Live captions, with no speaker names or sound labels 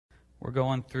We're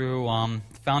going through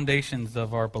foundations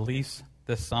of our beliefs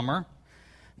this summer.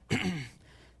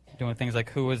 Doing things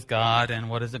like who is God and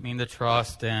what does it mean to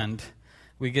trust, and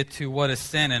we get to what is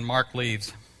sin and Mark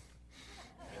leaves.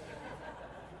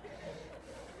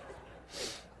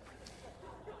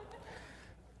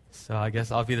 So I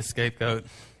guess I'll be the scapegoat.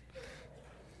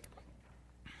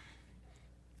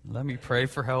 Let me pray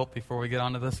for help before we get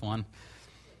on to this one.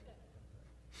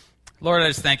 Lord, I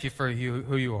just thank you for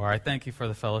who you are. I thank you for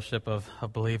the fellowship of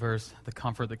believers, the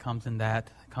comfort that comes in that,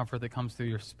 the comfort that comes through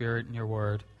your Spirit and your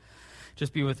word.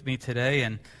 Just be with me today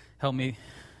and help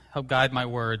guide my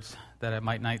words, that I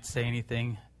might not say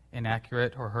anything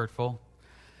inaccurate or hurtful,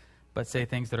 but say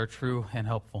things that are true and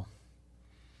helpful.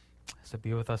 So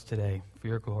be with us today for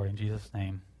your glory. In Jesus'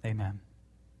 name, amen.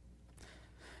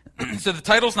 So the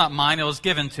title's not mine. It was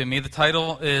given to me. The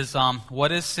title is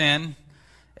What is Sin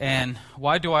and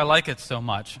Why Do I Like It So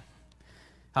Much?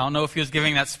 I don't know if he was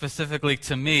giving that specifically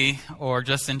to me or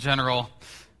just in general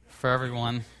for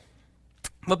everyone.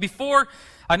 But before,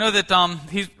 I know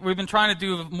that we've been trying to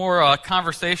do more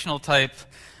conversational type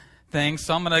things,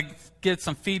 so I'm going to get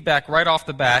some feedback right off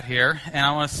the bat here, and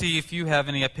I want to see if you have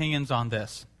any opinions on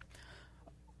this.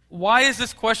 Why is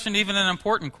this question even an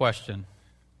important question?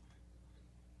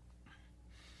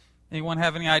 Anyone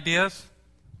have any ideas?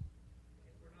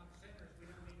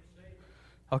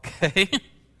 Okay.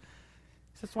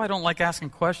 That's why I don't like asking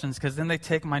questions, because then they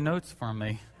take my notes from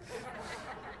me.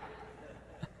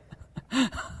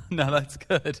 No, that's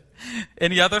good.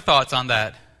 Any other thoughts on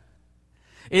that?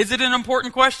 Is it an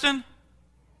important question?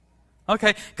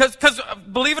 Okay, because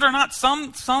believe it or not,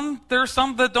 there are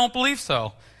some that don't believe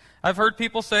so. I've heard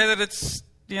people say that it's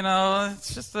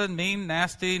just a mean,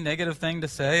 nasty, negative thing to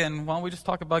say, and why don't we just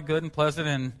talk about good and pleasant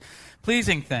and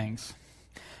pleasing things?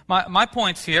 My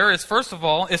points here is, first of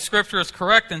all, if Scripture is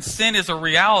correct, then sin is a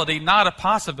reality, not a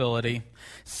possibility.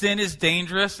 Sin is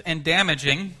dangerous and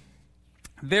damaging.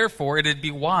 Therefore, it'd be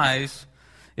wise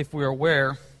if we are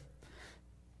aware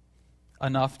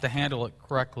enough to handle it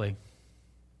correctly.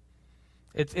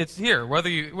 It's here, whether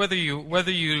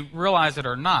you realize it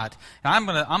or not. And I'm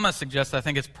gonna suggest I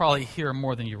think it's probably here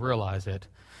more than you realize it.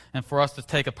 And for us to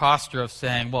take a posture of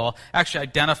saying, well, actually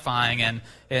identifying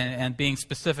and being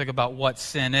specific about what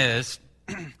sin is,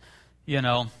 if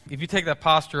you take that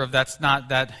posture of that's not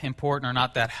that important or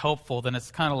not that helpful, then it's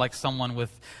kind of like someone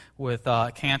with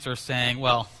cancer saying,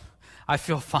 well, I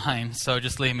feel fine, so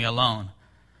just leave me alone.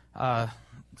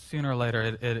 Sooner or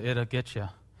later, it'll get you,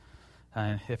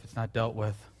 if it's not dealt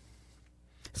with.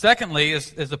 Secondly,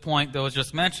 is the point that was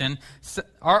just mentioned,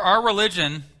 our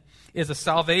religion is a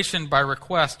salvation by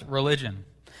request religion.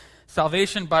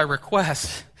 Salvation by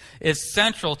request is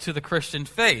central to the Christian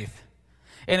faith.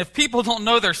 And if people don't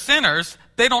know they're sinners,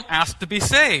 they don't ask to be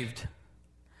saved.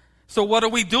 So what are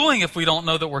we doing if we don't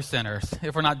know that we're sinners,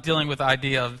 if we're not dealing with the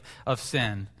idea of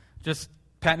sin? Just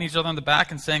patting each other on the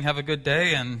back and saying, have a good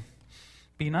day and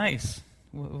be nice.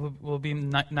 We'll be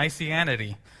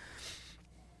niceianity.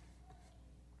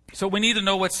 So we need to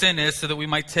know what sin is so that we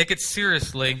might take it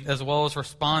seriously as well as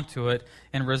respond to it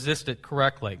and resist it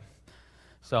correctly.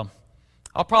 So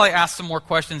I'll probably ask some more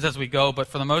questions as we go, but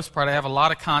for the most part, I have a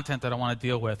lot of content that I want to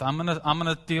deal with. I'm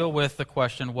gonna deal with the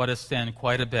question, what is sin,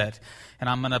 quite a bit. And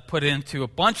I'm going to put it into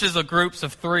bunches of groups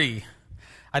of 3.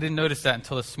 I didn't notice that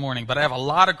until this morning, but I have a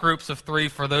lot of groups of 3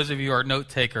 for those of you who are note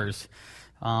takers.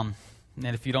 And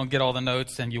if you don't get all the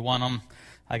notes and you want them,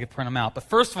 I could print them out. But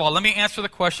first of all, let me answer the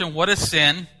question, what is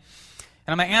sin? And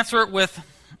I'm going to answer it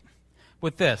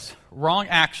with this, wrong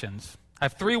actions. I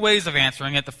have 3 ways of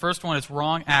answering it. The first one is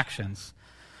wrong actions.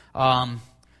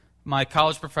 My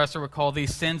college professor would call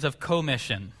these sins of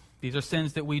commission. These are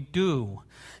sins that we do.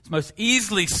 It's most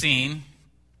easily seen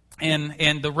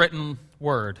in the written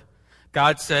word.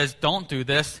 God says, don't do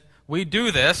this. We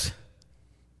do this.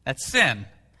 That's sin.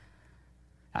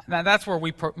 Now, that's where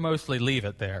we mostly leave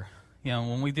it there.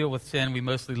 When we deal with sin, we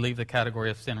mostly leave the category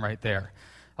of sin right there.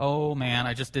 Oh, man,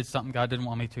 I just did something God didn't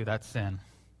want me to. That's sin.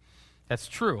 That's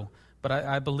true. But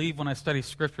I believe when I study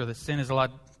Scripture that sin is a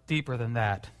lot deeper than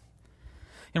that.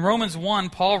 In Romans 1,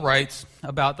 Paul writes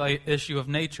about the issue of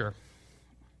nature.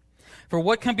 For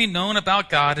what can be known about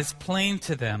God is plain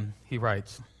to them, he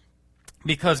writes,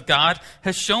 because God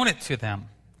has shown it to them.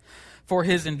 For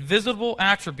his invisible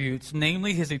attributes,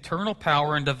 namely his eternal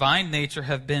power and divine nature,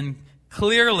 have been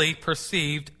clearly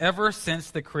perceived ever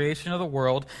since the creation of the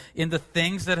world in the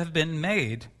things that have been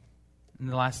made. And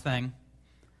the last thing,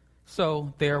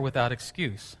 so they are without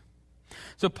excuse.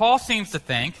 So Paul seems to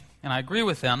think, and I agree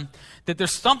with him, that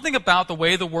there's something about the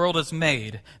way the world is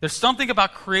made. There's something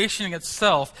about creation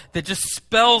itself that just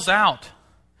spells out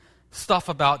stuff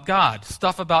about God,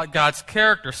 stuff about God's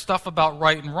character, stuff about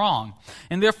right and wrong.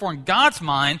 And therefore, in God's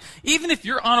mind, even if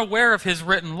you're unaware of his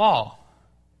written law,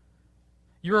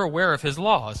 you're aware of his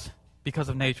laws because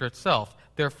of nature itself.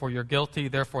 Therefore, you're guilty.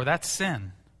 Therefore, that's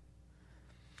sin.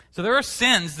 So there are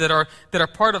sins that are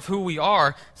part of who we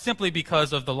are simply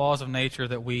because of the laws of nature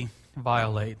that we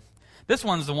violate. This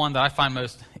one's the one that I find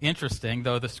most interesting,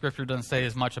 though the Scripture doesn't say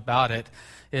as much about it,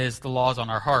 is the laws on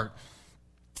our heart.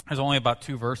 There's only about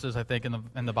 2 verses, I think,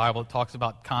 in the Bible that talks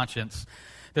about conscience.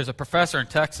 There's a professor in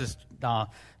Texas,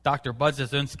 Dr. Bud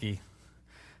Zazinski. It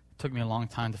took me a long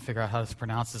time to figure out how to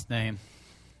pronounce his name.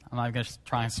 I'm not going to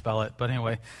try and spell it, but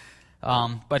anyway.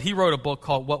 But he wrote a book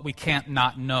called What We Can't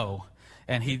Not Know.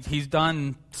 And he's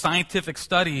done scientific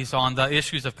studies on the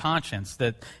issues of conscience,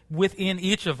 that within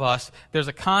each of us, there's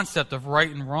a concept of right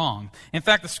and wrong. In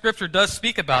fact, the Scripture does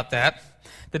speak about that.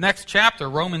 The next chapter,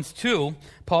 Romans 2,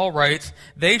 Paul writes,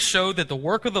 "They show that the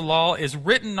work of the law is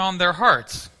written on their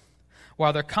hearts,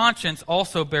 while their conscience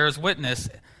also bears witness,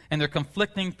 and their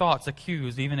conflicting thoughts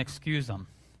accuse, even excuse them."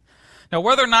 Now,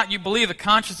 whether or not you believe the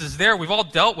conscience is there, we've all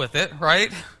dealt with it,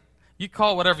 right? You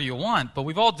call it whatever you want, but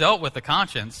we've all dealt with the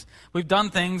conscience. We've done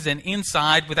things and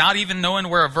inside, without even knowing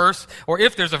where a verse, or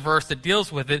if there's a verse that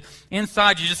deals with it,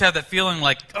 inside you just have that feeling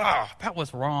like, oh, that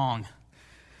was wrong.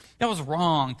 That was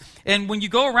wrong. And when you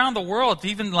go around the world,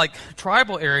 even like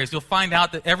tribal areas, you'll find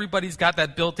out that everybody's got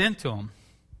that built into them.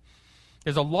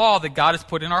 There's a law that God has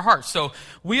put in our hearts. So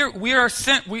we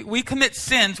commit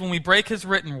sins when we break his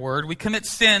written word. We commit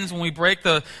sins when we break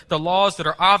the laws that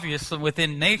are obvious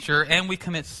within nature. And we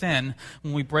commit sin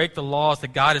when we break the laws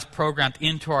that God has programmed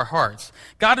into our hearts.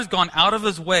 God has gone out of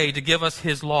his way to give us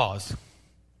his laws.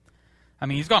 I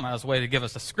mean, he's gone out of his way to give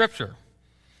us a Scripture.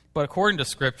 But according to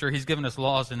Scripture, he's given us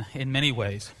laws in many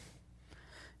ways.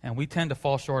 And we tend to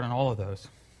fall short on all of those.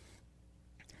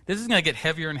 This is going to get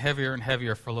heavier and heavier and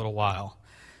heavier for a little while.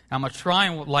 I'm going to try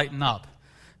and lighten up.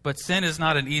 But sin is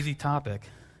not an easy topic.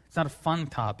 It's not a fun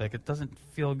topic. It doesn't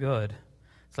feel good.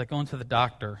 It's like going to the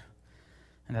doctor.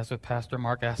 And that's what Pastor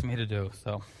Mark asked me to do.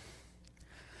 So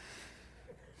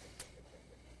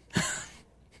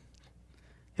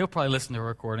he'll probably listen to a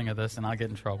recording of this and I'll get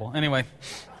in trouble. Anyway.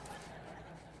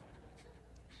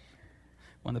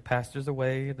 When the pastor's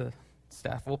away, the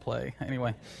staff will play.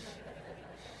 Anyway.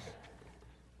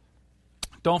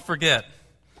 Don't forget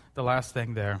the last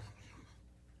thing there,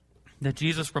 that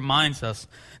Jesus reminds us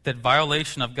that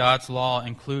violation of God's law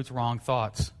includes wrong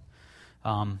thoughts.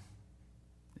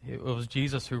 It was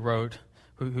Jesus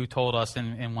who told us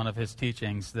in one of his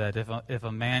teachings that if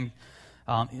a man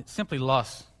simply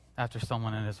lusts after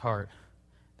someone in his heart,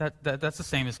 that's the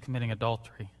same as committing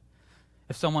adultery.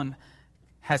 If someone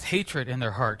has hatred in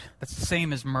their heart, that's the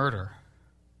same as murder.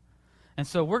 And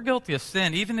so we're guilty of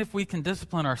sin, even if we can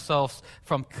discipline ourselves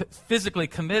from physically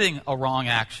committing a wrong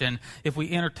action. If we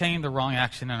entertain the wrong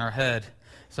action in our head,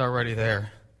 it's already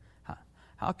there.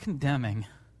 How condemning,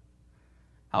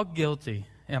 how guilty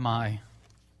am I?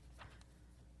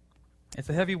 It's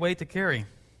a heavy weight to carry.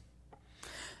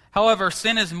 However,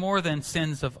 sin is more than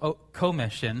sins of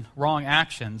commission, wrong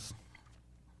actions.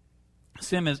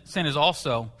 Sin is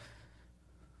also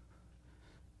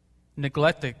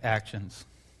neglected actions.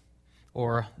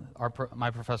 Or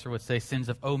my professor would say sins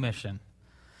of omission.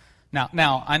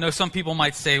 Now, I know some people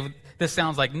might say, this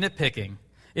sounds like nitpicking.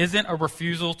 Isn't a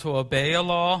refusal to obey a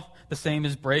law the same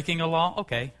as breaking a law?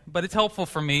 Okay, but it's helpful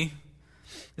for me.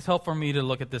 It's helpful for me to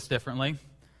look at this differently.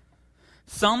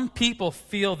 Some people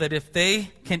feel that if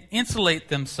they can insulate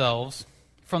themselves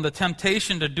from the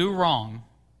temptation to do wrong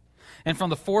and from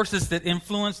the forces that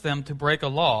influence them to break a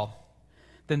law,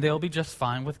 then they'll be just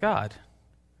fine with God.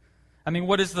 I mean,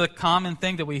 what is the common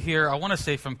thing that we hear? I want to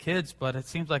say from kids, but it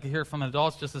seems like I hear it from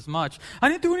adults just as much. I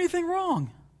didn't do anything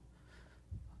wrong.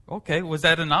 Okay, was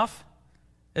that enough?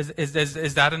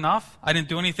 Is that enough? I didn't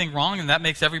do anything wrong, and that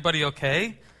makes everybody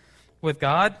okay with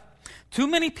God? Too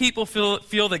many people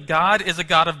feel that God is a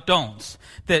God of don'ts.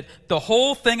 That the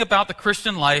whole thing about the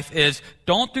Christian life is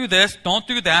don't do this, don't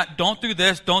do that, don't do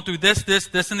this, don't do this,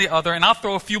 and the other, and I'll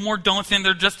throw a few more don'ts in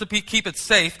there just to keep it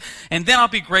safe, and then I'll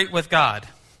be great with God.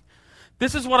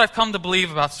 This is what I've come to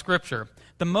believe about Scripture.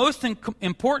 The most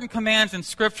important commands in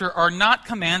Scripture are not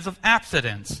commands of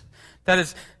abstinence. That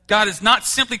is, God is not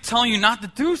simply telling you not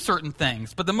to do certain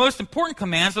things, but the most important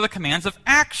commands are the commands of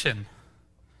action.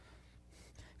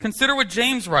 Consider what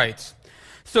James writes.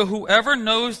 So whoever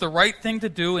knows the right thing to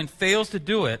do and fails to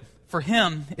do it, for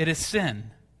him it is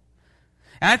sin.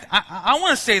 And I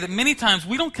want to say that many times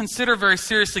we don't consider very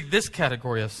seriously this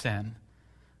category of sin.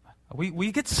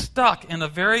 We get stuck in a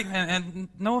very, and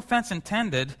no offense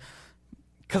intended,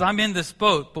 because I'm in this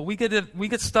boat. But we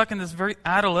get stuck in this very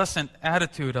adolescent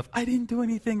attitude of, I didn't do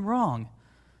anything wrong,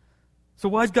 so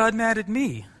why is God mad at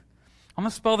me? I'm going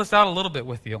to spell this out a little bit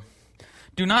with you.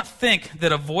 Do not think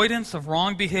that avoidance of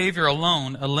wrong behavior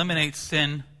alone eliminates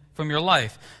sin from your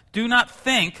life. Do not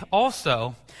think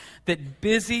also that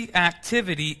busy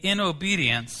activity in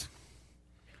obedience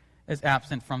is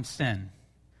absent from sin.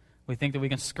 We think that we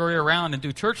can scurry around and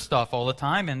do church stuff all the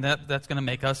time, and that's going to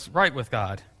make us right with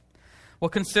God. Well,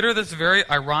 consider this very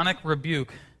ironic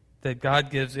rebuke that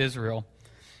God gives Israel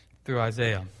through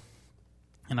Isaiah.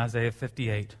 In Isaiah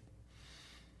 58.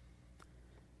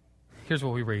 Here's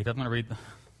what we read. I'm going to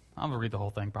read the whole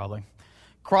thing probably.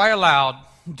 Cry aloud,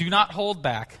 do not hold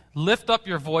back. Lift up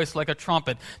your voice like a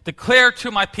trumpet. Declare to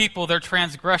my people their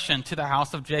transgression, to the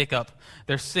house of Jacob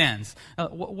their sins.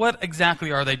 What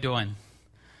exactly are they doing?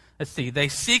 Let's see. They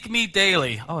seek me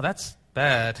daily. Oh, that's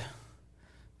bad.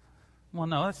 Well,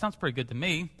 no, that sounds pretty good to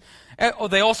me. Oh,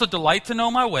 they also delight to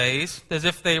know my ways, as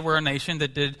if they were a nation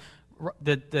that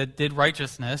did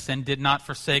righteousness and did not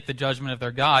forsake the judgment of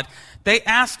their God. They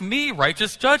ask me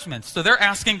righteous judgments. So they're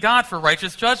asking God for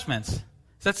righteous judgments.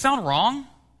 Does that sound wrong?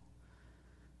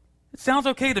 It sounds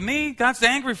okay to me. God's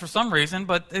angry for some reason,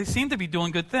 but they seem to be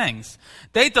doing good things.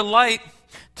 They delight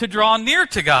to draw near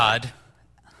to God.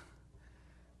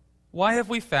 Why have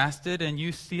we fasted and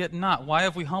you see it not? Why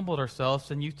have we humbled ourselves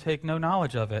and you take no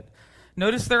knowledge of it?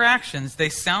 Notice their actions. They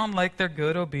sound like they're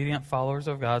good, obedient followers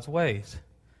of God's ways.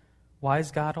 Why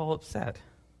is God all upset?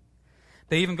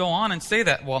 They even go on and say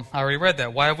that. Well, I already read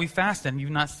that. Why have we fasted and you've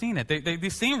not seen it? They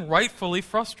seem rightfully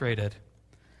frustrated.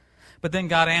 But then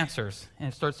God answers,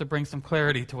 and it starts to bring some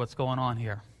clarity to what's going on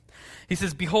here. He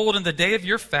says, behold, in the day of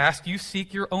your fast you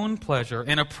seek your own pleasure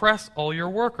and oppress all your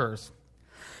workers.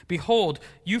 Behold,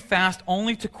 you fast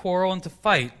only to quarrel and to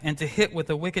fight and to hit with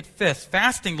a wicked fist.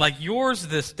 Fasting like yours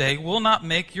this day will not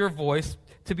make your voice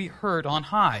to be heard on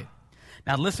high.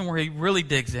 Now listen where he really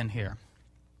digs in here.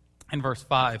 In verse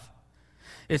 5.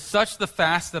 Is such the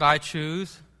fast that I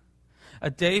choose?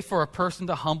 A day for a person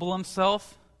to humble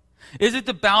himself? Is it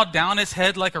to bow down his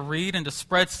head like a reed and to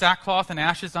spread sackcloth and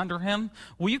ashes under him?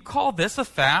 Will you call this a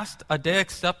fast, a day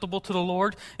acceptable to the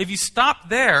Lord? If you stop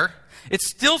there, it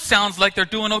still sounds like they're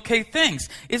doing okay things.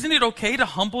 Isn't it okay to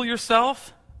humble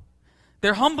yourself?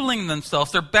 They're humbling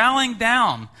themselves. They're bowing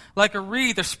down like a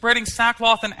reed. They're spreading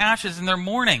sackcloth and ashes in their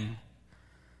mourning.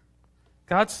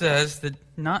 God says that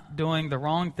not doing the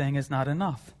wrong thing is not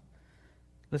enough.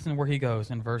 Listen to where he goes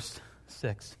in verse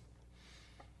 6.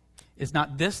 Is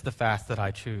not this the fast that I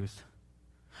choose?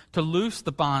 To loose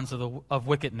the bonds of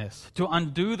wickedness, to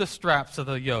undo the straps of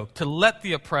the yoke, to let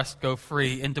the oppressed go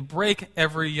free, and to break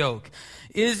every yoke.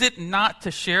 Is it not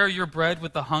to share your bread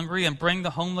with the hungry and bring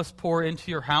the homeless poor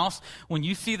into your house, when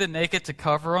you see the naked to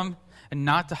cover them, and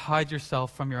not to hide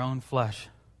yourself from your own flesh?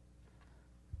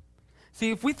 See,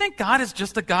 if we think God is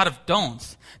just a God of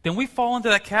don'ts, then we fall into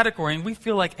that category and we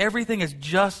feel like everything is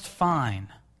just fine.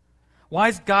 Why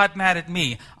is God mad at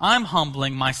me? I'm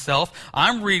humbling myself.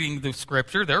 I'm reading the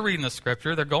Scripture. They're reading the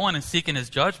Scripture. They're going and seeking His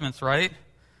judgments, right?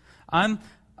 I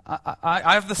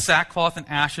have the sackcloth and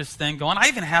ashes thing going. I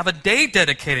even have a day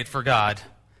dedicated for God.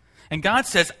 And God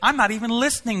says, I'm not even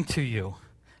listening to you.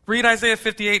 Read Isaiah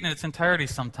 58 in its entirety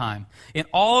sometime. In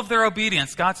all of their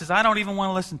obedience, God says, I don't even want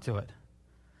to listen to it.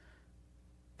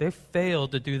 They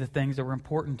failed to do the things that were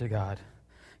important to God.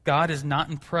 God is not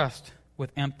impressed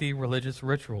with empty religious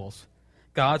rituals.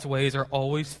 God's ways are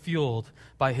always fueled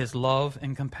by His love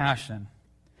and compassion.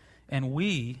 And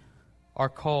we are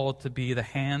called to be the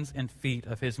hands and feet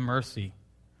of His mercy.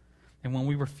 And when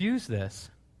we refuse this,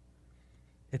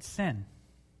 it's sin.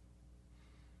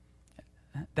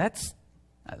 That's,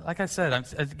 like I said, I'm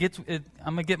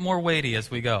going to get more weighty as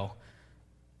we go.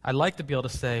 I'd like to be able to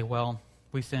say, well,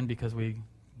 we sinned because we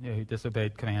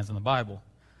disobeyed commands in the Bible.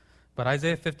 But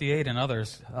Isaiah 58 and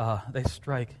others, they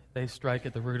strike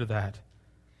at the root of that.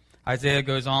 Isaiah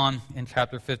goes on in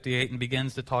chapter 58 and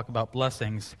begins to talk about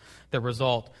blessings that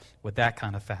result with that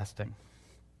kind of fasting.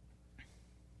 I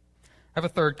have a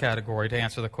third category to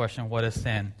answer the question, what is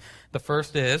sin? The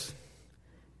first is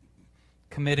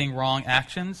committing wrong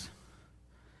actions.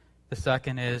 The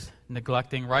second is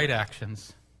neglecting right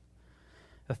actions.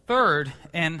 The third,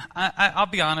 and I'll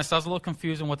be honest, I was a little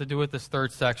confused on what to do with this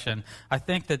third section. I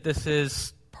think that this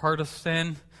is part of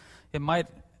sin. It might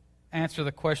answer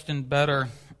the question better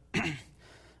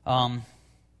of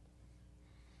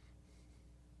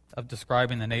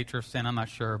describing the nature of sin. I'm not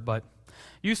sure, but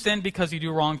you sin because you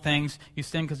do wrong things. You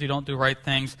sin because you don't do right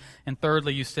things. And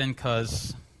thirdly, you sin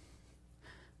because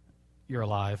you're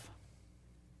alive.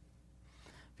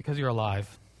 Because you're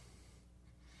alive.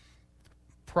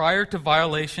 Prior to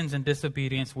violations and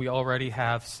disobedience, we already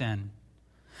have sin.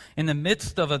 In the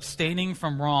midst of abstaining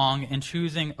from wrong and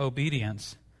choosing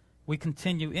obedience, we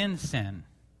continue in sin.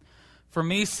 For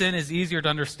me, sin is easier to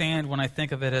understand when I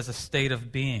think of it as a state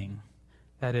of being.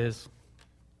 That is,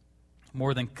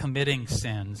 more than committing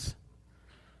sins,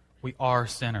 we are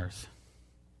sinners.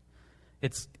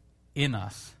 It's in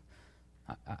us.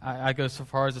 I go so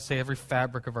far as to say every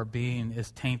fabric of our being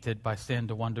is tainted by sin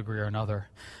to one degree or another.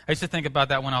 I used to think about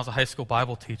that when I was a high school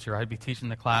Bible teacher. I'd be teaching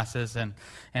the classes and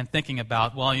thinking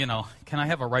about, well, can I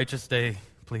have a righteous day,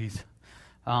 please?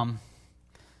 And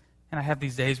I have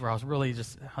these days where I was really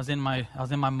I was in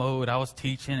my mode. I was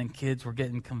teaching, and kids were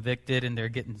getting convicted, and they're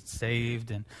getting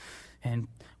saved, and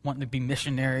wanting to be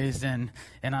missionaries, and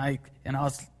I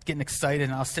was getting excited,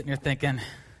 and I was sitting there thinking,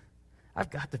 I've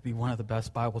got to be one of the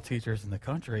best Bible teachers in the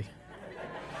country.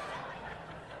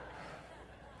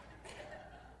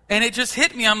 And it just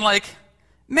hit me. I'm like,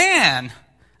 man,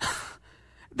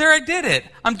 there I did it.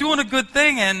 I'm doing a good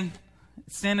thing, and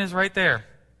sin is right there.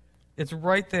 It's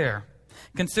right there.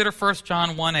 Consider 1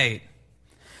 John 1:8.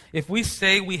 If we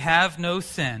say we have no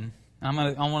sin, I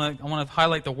want to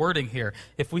highlight the wording here.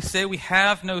 If we say we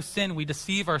have no sin, we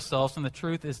deceive ourselves, and the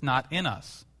truth is not in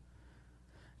us.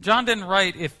 John didn't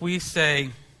write if we say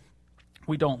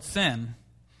we don't sin.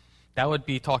 That would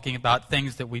be talking about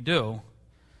things that we do.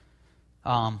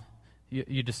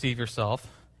 You deceive yourself.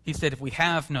 He said if we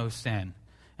have no sin.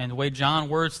 And the way John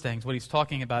words things, what he's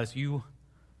talking about is you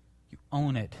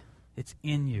own it. It's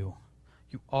in you.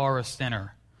 You are a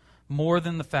sinner. More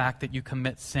than the fact that you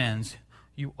commit sins,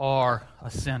 you are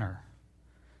a sinner.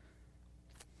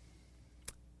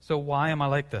 So why am I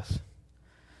like this?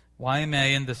 Why am I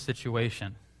in this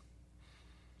situation?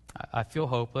 I feel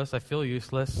hopeless. I feel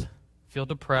useless. I feel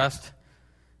depressed.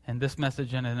 And this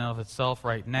message in and of itself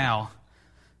right now,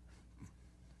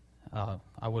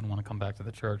 I wouldn't want to come back to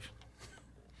the church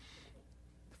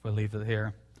if we leave it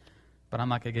here. But I'm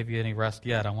not going to give you any rest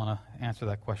yet. I want to answer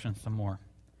that question some more.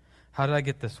 How did I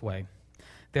get this way?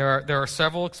 There are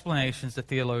several explanations that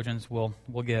theologians will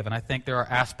give, and I think there are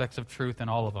aspects of truth in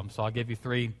all of them. So I'll give you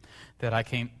three that I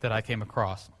came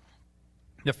across.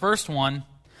 The first one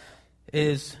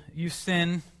is you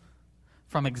sin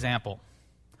from example.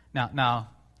 Now,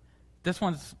 this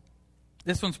one's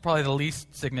probably the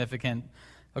least significant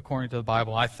according to the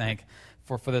Bible, I think,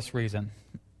 for this reason.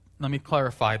 Let me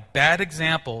clarify. Bad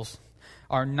examples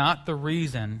are not the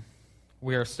reason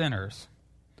we are sinners,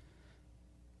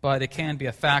 but it can be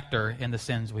a factor in the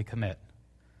sins we commit.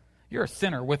 You're a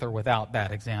sinner with or without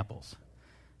bad examples.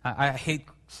 I hate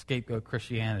scapegoat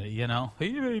Christianity, He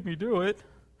made me do it.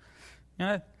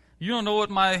 You don't know what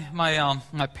my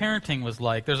parenting was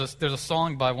like. There's a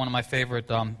song by one of my favorite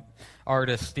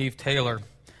artists, Steve Taylor,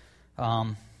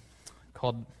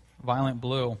 called Violent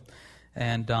Blue.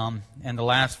 And the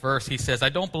last verse, he says, I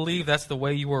don't believe that's the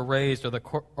way you were raised or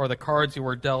the cards you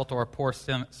were dealt or a poor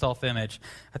self-image.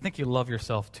 I think you love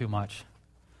yourself too much.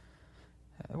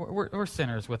 We're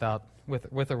sinners with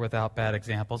or without bad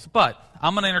examples. But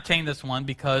I'm going to entertain this one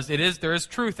because there is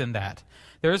truth in that.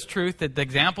 There is truth that the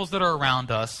examples that are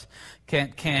around us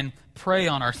can prey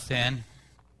on our sin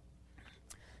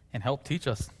and help teach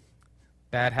us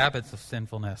bad habits of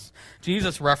sinfulness.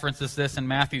 Jesus references this in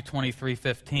Matthew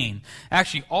 23:15.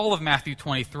 Actually, all of Matthew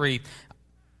 23.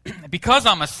 Because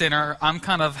I'm a sinner, I'm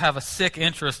kind of have a sick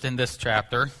interest in this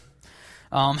chapter.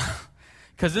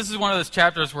 Because this is one of those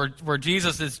chapters where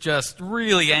Jesus is just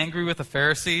really angry with the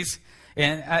Pharisees.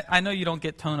 And I know you don't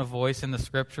get tone of voice in the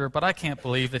Scripture, but I can't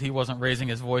believe that he wasn't raising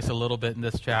his voice a little bit in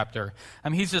this chapter. I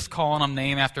mean, he's just calling them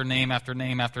name after name after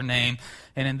name after name.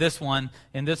 And in this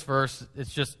verse,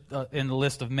 it's just in the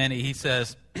list of many, he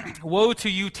says, Woe to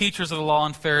you, teachers of the law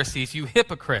and Pharisees, you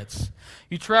hypocrites!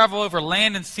 You travel over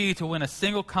land and sea to win a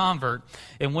single convert,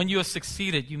 and when you have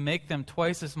succeeded, you make them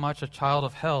twice as much a child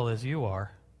of hell as you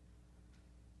are.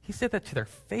 He said that to their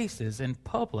faces in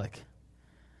public.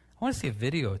 I want to see a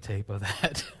videotape of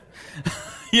that.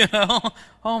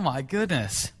 Oh my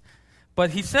goodness.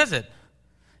 But he says it.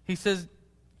 He says,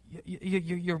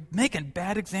 you're making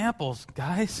bad examples,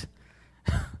 guys.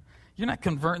 You're not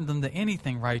converting them to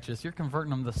anything righteous. You're converting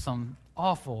them to some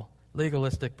awful,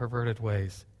 legalistic, perverted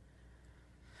ways.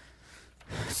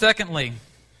 Secondly,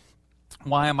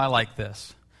 why am I like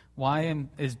this? Why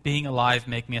is being alive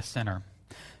make me a sinner?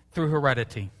 Through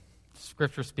heredity.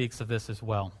 Scripture speaks of this as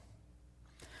well.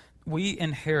 We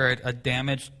inherit a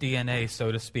damaged DNA,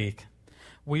 so to speak.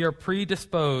 We are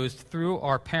predisposed through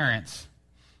our parents,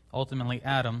 ultimately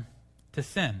Adam, to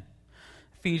sin.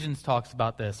 Ephesians talks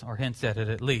about this, or hints at it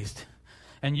at least.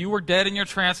 And you were dead in your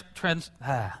trespasses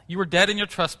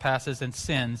and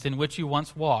sins in which you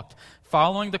once walked,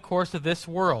 following the course of this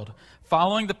world,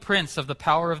 following the prince of the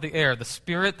power of the air, the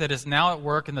spirit that is now at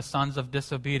work in the sons of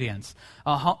disobedience,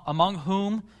 among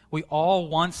whom we all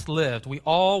once lived. We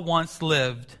all once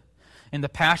lived in the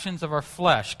passions of our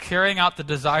flesh, carrying out the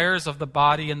desires of the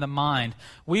body and the mind.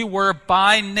 We were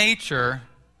by nature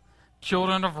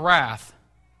children of wrath,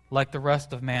 like the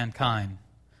rest of mankind.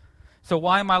 So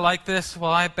why am I like this? Well,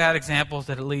 I have bad examples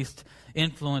that at least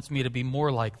influence me to be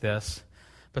more like this.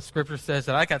 But Scripture says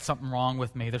that I got something wrong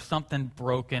with me. There's something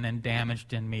broken and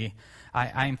damaged in me.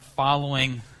 I'm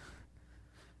following,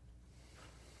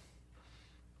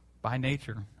 by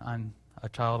nature, I'm a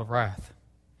child of wrath.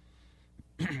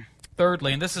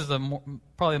 Thirdly, and this is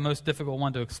probably the most difficult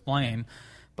one to explain,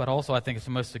 but also I think it's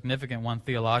the most significant one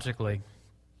theologically.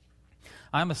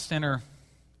 I'm a sinner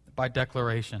by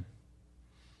declaration.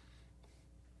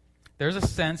 There's a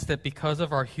sense that because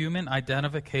of our human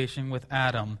identification with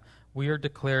Adam, we are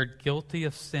declared guilty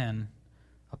of sin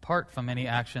apart from any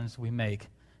actions we make.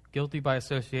 Guilty by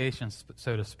association,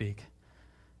 so to speak.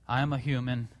 I am a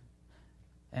human,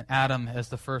 and Adam, as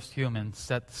the first human,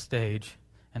 set the stage,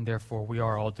 and therefore we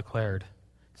are all declared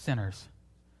sinners.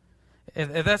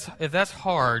 If that's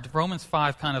hard, Romans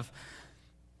 5 kind of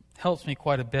helps me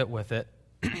quite a bit with it.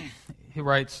 He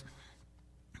writes,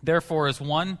 therefore, as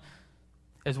one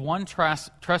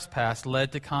trespass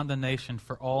led to condemnation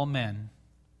for all men,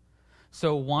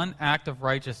 so one act of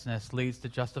righteousness leads to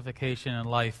justification and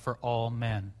life for all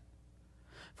men.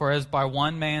 For as by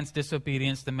one man's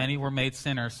disobedience the many were made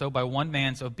sinners, so by one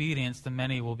man's obedience the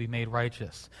many will be made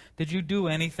righteous. Did you do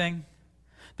anything?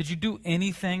 Did you do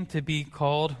anything to be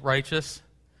called righteous?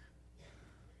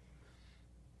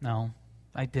 No,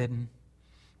 I didn't.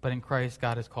 But in Christ,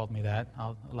 God has called me that.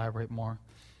 I'll elaborate more.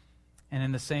 And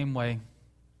in the same way,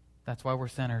 that's why we're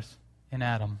sinners in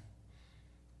Adam.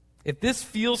 If this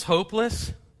feels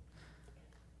hopeless,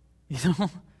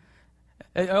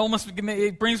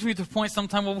 it brings me to the point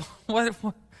sometimes,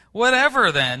 well,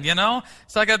 whatever then,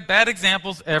 So I got bad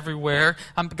examples everywhere.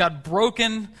 I've got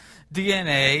broken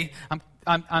DNA.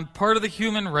 I'm part of the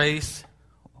human race.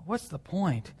 What's the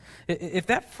point? If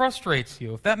that frustrates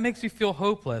you, if that makes you feel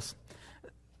hopeless,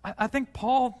 I think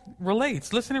Paul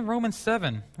relates. Listen to Romans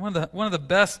 7, one of the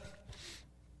best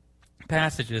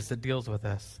passages that deals with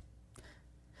this.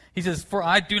 He says, for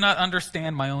I do not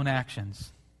understand my own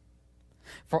actions.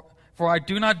 For I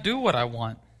do not do what I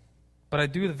want, but I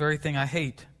do the very thing I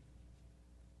hate.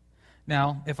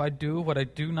 Now, if I do what I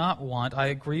do not want, I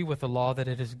agree with the law that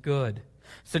it is good.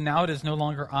 So now it is no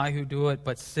longer I who do it,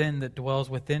 but sin that dwells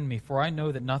within me. For I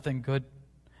know that nothing good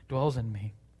dwells in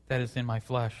me, that is in my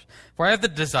flesh. For I have the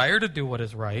desire to do what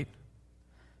is right,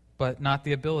 but not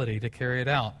the ability to carry it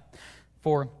out.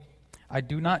 For I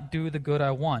do not do the good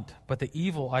I want, but the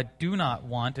evil I do not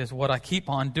want is what I keep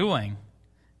on doing.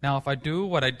 Now, if I do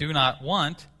what I do not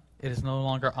want, it is no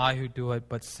longer I who do it,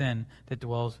 but sin that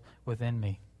dwells within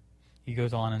me. He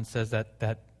goes on and says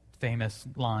that famous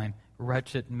line,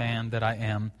 wretched man that I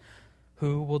am,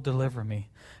 who will deliver me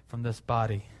from this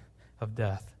body of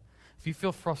death? If you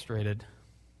feel frustrated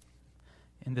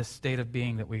in this state of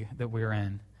being that we're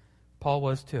in, Paul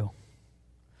was too.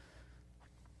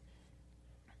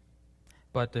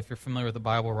 But if you're familiar with the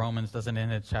Bible, Romans doesn't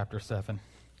end at chapter 7.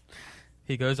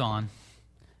 He goes on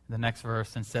in the next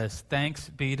verse and says, thanks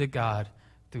be to God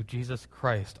through Jesus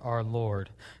Christ our Lord.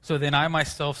 So then I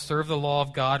myself serve the law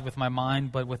of God with my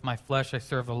mind, but with my flesh I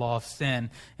serve the law of sin.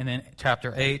 And then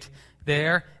chapter 8,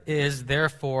 there is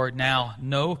therefore now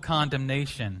no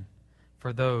condemnation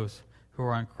for those who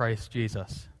are in Christ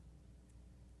Jesus.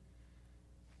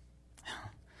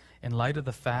 In light of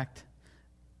the fact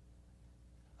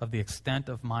of the extent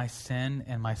of my sin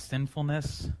and my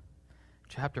sinfulness,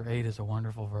 chapter 8 is a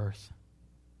wonderful verse.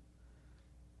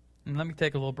 And let me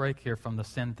take a little break here from the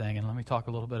sin thing, and let me talk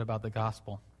a little bit about the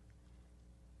gospel.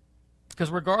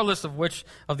 Because regardless of which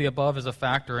of the above is a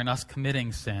factor in us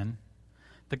committing sin,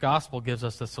 the gospel gives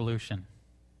us a solution.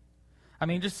 I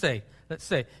mean, let's say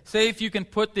if you can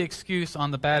put the excuse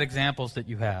on the bad examples that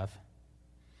you have,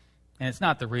 and it's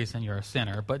not the reason you're a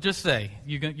sinner, but just say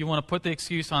you want to put the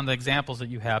excuse on the examples that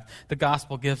you have, the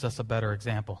gospel gives us a better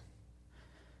example.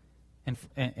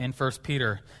 In 1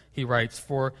 Peter, he writes,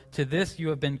 for to this you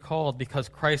have been called, because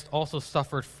Christ also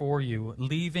suffered for you,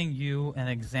 leaving you an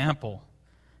example,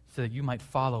 so that you might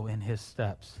follow in his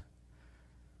steps.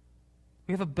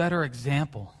 We have a better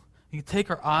example. You take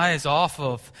our eyes off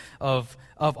of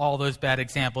all those bad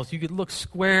examples. You could look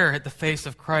square at the face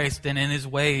of Christ and in his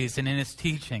ways and in his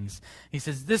teachings. He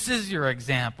says, this is your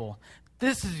example.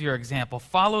 This is your example.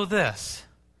 Follow this.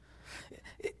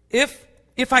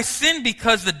 If I sin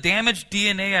because the damaged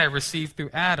DNA I received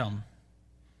through Adam,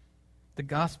 the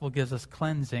gospel gives us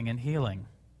cleansing and healing.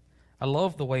 I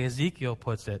love the way Ezekiel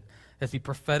puts it as he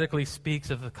prophetically speaks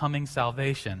of the coming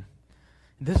salvation.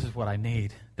 This is what I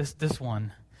need. This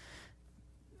one.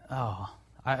 Oh,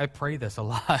 I pray this a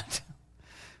lot.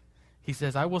 He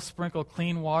says, I will sprinkle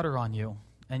clean water on you,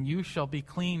 and you shall be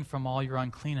clean from all your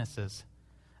uncleannesses.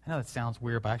 I know that sounds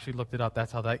weird, but I actually looked it up.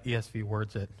 That's how that ESV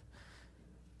words it.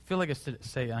 I feel like I should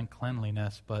say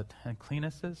uncleanliness, but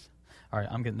uncleannesses? All right,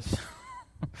 I'm getting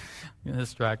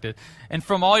distracted. And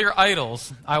from all your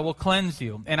idols I will cleanse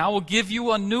you, and I will give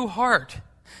you a new heart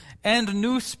and a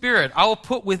new spirit I will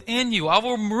put within you. I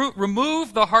will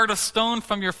remove the heart of stone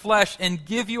from your flesh and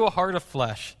give you a heart of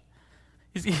flesh.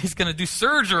 He's going to do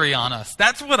surgery on us.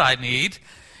 That's what I need.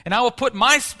 And I will put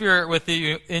my spirit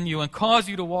in you and cause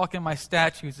you to walk in my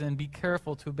statutes and be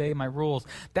careful to obey my rules.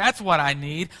 That's what I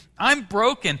need. I'm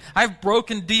broken. I have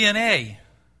broken DNA.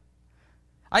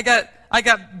 I got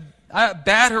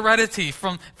bad heredity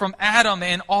from Adam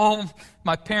and all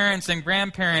my parents and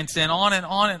grandparents and on and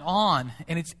on and on.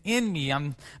 And it's in me.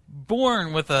 I'm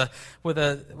born with a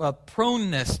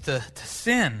proneness to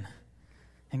sin.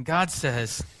 And God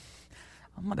says,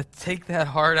 I'm going to take that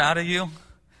heart out of you.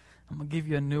 I'm going to give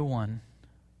you a new one.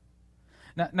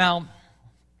 Now,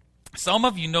 some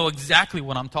of you know exactly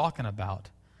what I'm talking about.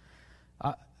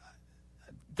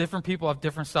 Different people have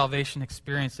different salvation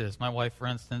experiences. My wife, for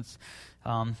instance,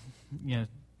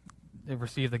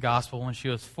 received the gospel when she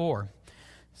was 4.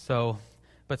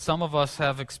 But some of us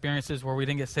have experiences where we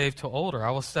didn't get saved till older. I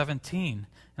was 17.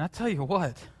 And I tell you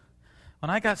what,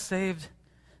 when I got saved,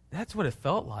 that's what it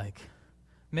felt like.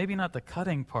 Maybe not the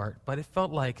cutting part, but it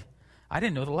felt like I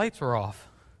didn't know the lights were off.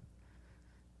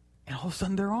 And all of a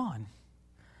sudden they're on.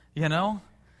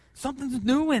 Something's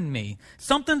new in me.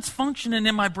 Something's functioning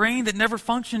in my brain that never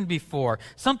functioned before.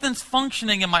 Something's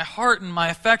functioning in my heart and my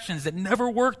affections that never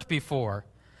worked before.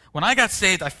 When I got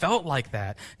saved, I felt like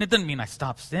that. And it doesn't mean I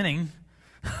stopped sinning,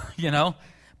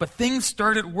 but things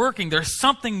started working. There's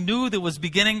something new that was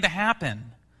beginning to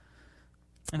happen.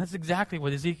 And that's exactly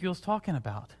what Ezekiel's talking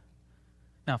about.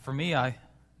 Now, for me, I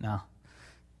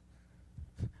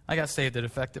got saved. It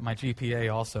affected my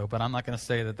GPA also, but I'm not going to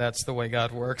say that that's the way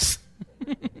God works.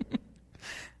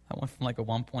 I went from like a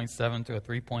 1.7 to a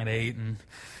 3.8, and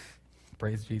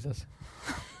praise Jesus.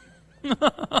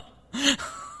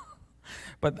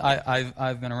 But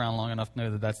I've been around long enough to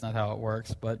know that that's not how it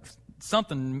works. But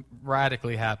something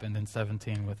radically happened in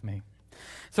 17 with me.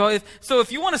 So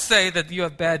if you want to say that you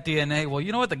have bad DNA, well,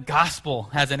 you know what? The gospel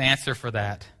has an answer for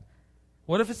that.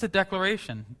 What if it's a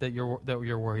declaration that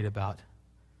you're worried about?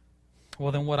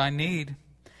 Well, then what I need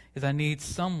is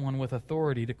someone with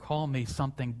authority to call me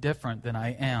something different than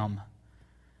I am.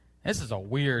 This is a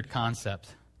weird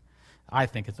concept. I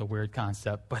think it's a weird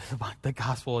concept, but the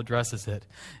gospel addresses it.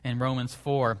 In Romans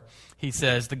 4, he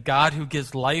says, the God who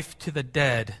gives life to the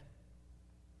dead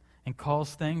and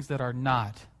calls things that are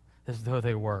not as though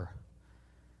they were.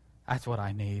 That's what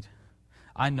I need.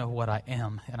 I know what I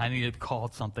am, and I need to be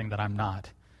called something that I'm not.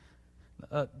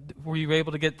 Were you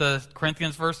able to get the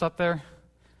Corinthians verse up there?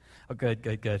 Oh, good.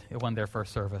 It went there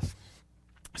first service.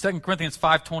 2 Corinthians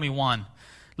 5:21.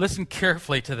 Listen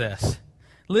carefully to this.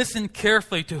 Listen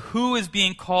carefully to who is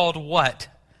being called what.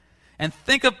 And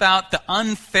think about the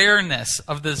unfairness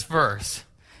of this verse.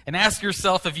 And ask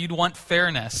yourself if you'd want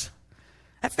fairness.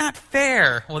 That's not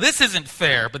fair. Well, this isn't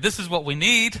fair, but this is what we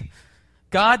need.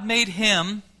 God made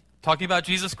him, talking about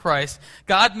Jesus Christ,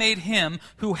 God made him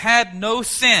who had no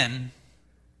sin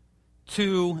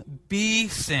to be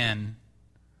sin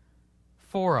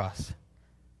for us.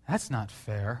 That's not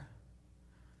fair.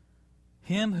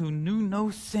 Him who knew no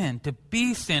sin to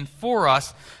be sin for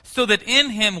us, so that in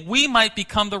him we might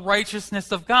become the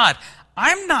righteousness of God.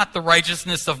 I'm not the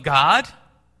righteousness of God.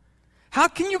 How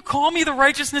can you call me the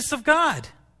righteousness of God?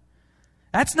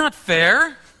 That's not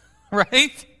fair,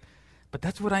 right? But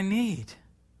that's what I need.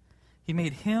 He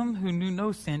made him who knew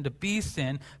no sin to be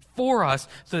sin for us,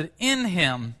 so that in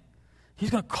him he's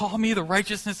going to call me the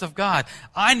righteousness of God.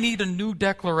 I need a new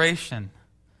declaration.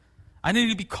 I need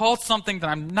to be called something that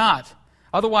I'm not.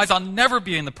 Otherwise, I'll never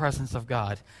be in the presence of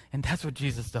God. And that's what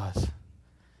Jesus does.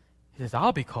 He says,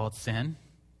 I'll be called sin.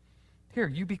 Here,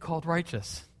 you be called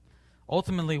righteous.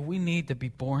 Ultimately, we need to be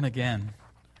born again.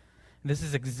 This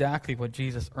is exactly what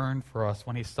Jesus earned for us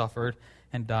when he suffered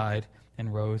and died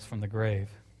and rose from the grave.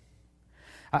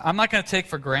 I'm not going to take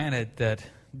for granted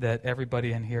that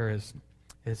everybody in here is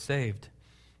saved.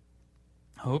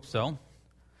 I hope so.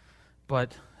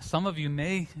 But some of you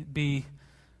may be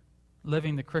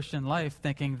living the Christian life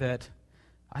thinking that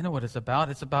I know what it's about.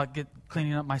 It's about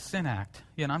cleaning up my sin act.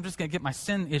 I'm just going to get my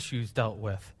sin issues dealt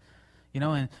with.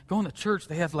 And going to church,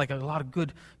 they have like a lot of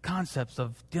good concepts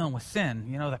of dealing with sin.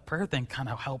 That prayer thing kind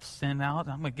of helps sin out.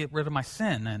 I'm going to get rid of my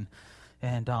sin.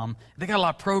 And they got a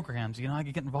lot of programs. I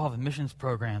could get involved in missions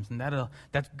programs, and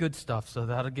that's good stuff, so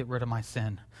that'll get rid of my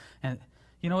sin. And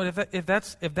if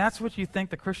that's what you think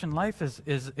the Christian life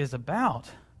is about,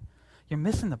 you're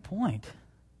missing the point.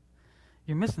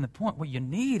 You're missing the point. What you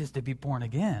need is to be born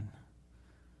again.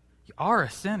 You are a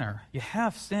sinner. You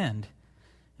have sinned.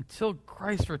 Until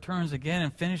Christ returns again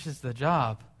and finishes the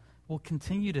job, we'll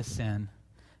continue to sin.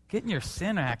 Getting your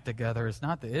sin act together is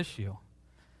not the issue.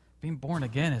 Being born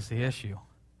again is the issue.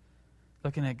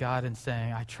 Looking at God and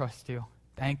saying, I trust you.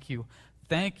 Thank you.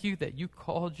 Thank you that you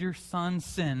called your son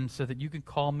sin so that you could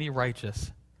call me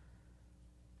righteous.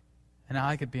 And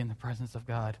I could be in the presence of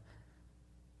God.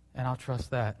 And I'll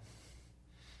trust that.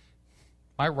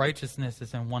 My righteousness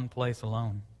is in one place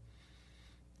alone.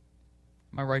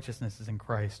 My righteousness is in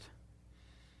Christ.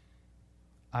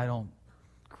 I don't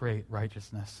create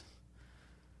righteousness.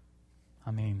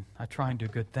 I try and do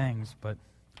good things, but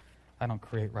I don't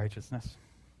create righteousness.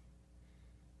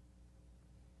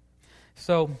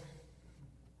 So,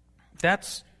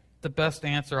 that's the best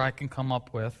answer I can come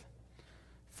up with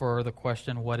for the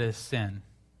question, what is sin?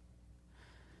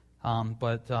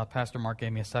 But Pastor Mark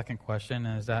gave me a second question,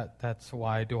 and that's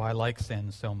why do I like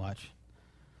sin so much?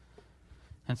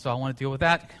 And so I want to deal with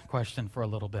that question for a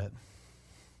little bit.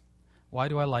 Why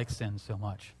do I like sin so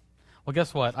much? Well,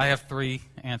 guess what? I have 3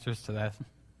 answers to that.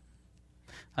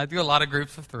 I do a lot of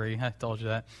groups of 3. I told you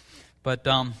that. But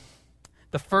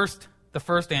the first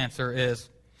answer is,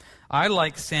 I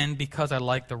like sin because I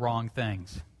like the wrong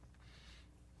things.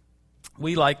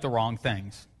 We like the wrong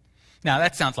things. Now,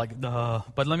 that sounds like, duh,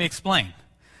 but let me explain.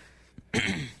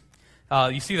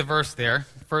 You see the verse there.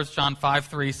 1 John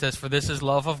 5:3 says, "For this is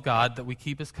love of God, that we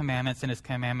keep His commandments, and His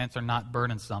commandments are not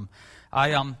burdensome."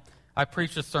 I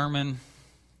preached a sermon,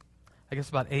 I guess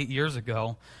about 8 years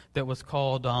ago, that was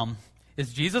called,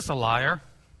 Is Jesus a Liar?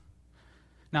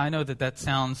 Now, I know that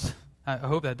sounds, I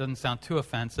hope that doesn't sound too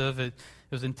offensive. It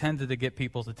was intended to get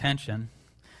people's attention.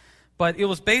 But it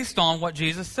was based on what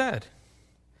Jesus said.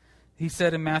 He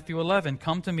said in Matthew 11,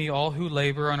 "Come to me, all who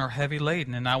labor and are heavy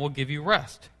laden, and I will give you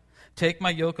rest. Take my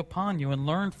yoke upon you and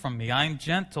learn from me. I am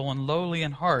gentle and lowly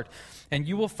in heart, and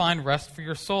you will find rest for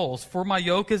your souls. For my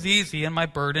yoke is easy and my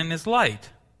burden is light."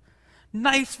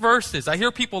 Nice verses. I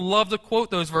hear people love to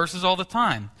quote those verses all the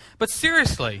time. But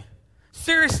seriously,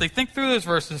 think through those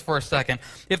verses for a second.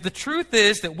 If the truth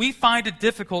is that we find it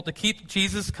difficult to keep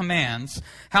Jesus' commands,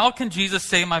 how can Jesus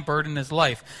say my burden is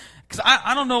light? Because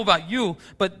I don't know about you,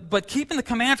 but keeping the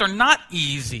commands are not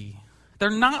easy. They're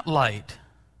not light.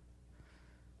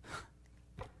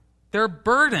 They're a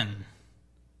burden.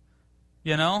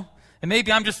 And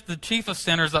maybe I'm just the chief of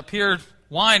sinners up here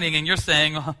whining, and you're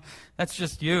saying, oh, that's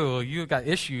just you. You got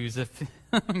issues. If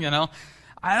I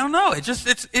don't know.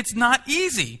 It's not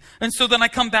easy. And so then I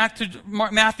come back to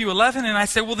Matthew 11, and I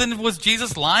say, well, then was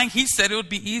Jesus lying? He said it would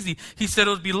be easy. He said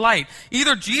it would be light.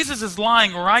 Either Jesus is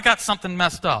lying or I got something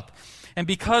messed up. And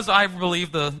because I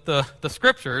believe the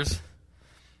Scriptures,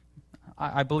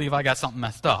 I believe I got something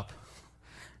messed up.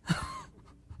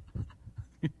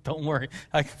 Don't worry.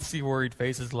 I can see worried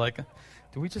faces like,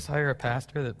 do we just hire a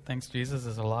pastor that thinks Jesus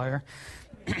is a liar?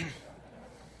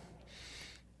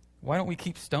 Why don't we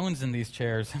keep stones in these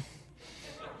chairs?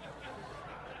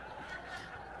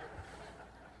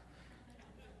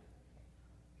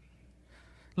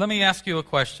 Let me ask you a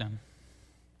question.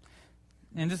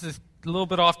 And this is a little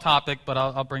bit off topic, but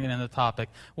I'll bring it in the topic.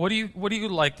 What do you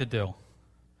like to do?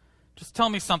 Just tell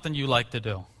me something you like to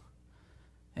do.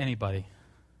 Anybody?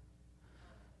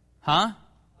 Huh?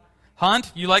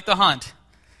 Hunt? You like to hunt.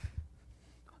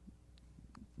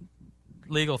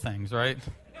 Legal things, right?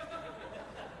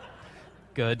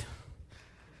 Good.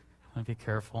 I'm going to be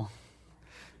careful.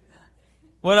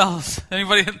 What else?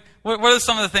 Anybody? What are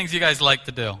some of the things you guys like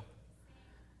to do?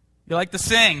 You like to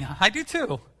sing. I do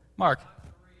too. Mark?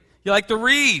 You like to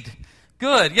read.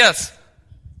 Good, yes.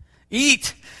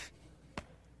 Eat.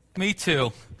 Me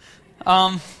too.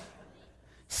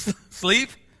 Sleep.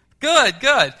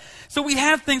 Good. So we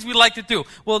have things we like to do.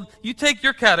 Well, you take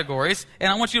your categories, and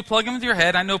I want you to plug them into your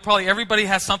head. I know probably everybody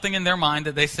has something in their mind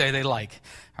that they say they like.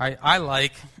 All right, I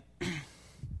like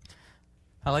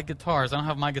guitars. I don't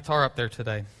have my guitar up there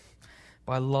today,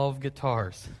 but I love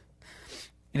guitars.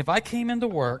 And if I came into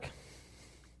work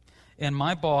and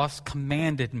my boss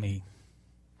commanded me,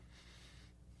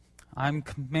 I'm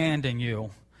commanding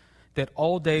you that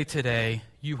all day today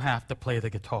you have to play the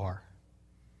guitar.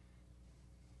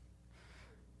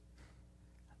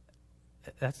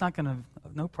 That's not going to,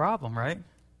 no problem, right?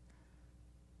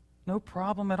 No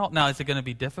problem at all. Now, is it going to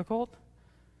be difficult?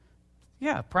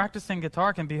 Yeah, practicing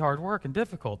guitar can be hard work and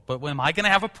difficult, but am I going to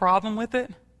have a problem with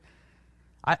it?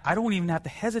 I don't even have to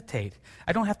hesitate.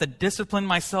 I don't have to discipline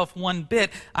myself one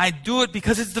bit. I do it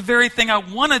because it's the very thing I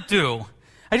want to do.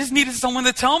 I just needed someone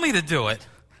to tell me to do it.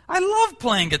 I love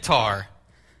playing guitar.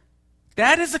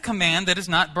 That is a command that is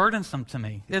not burdensome to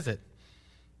me, is it?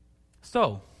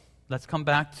 So, let's come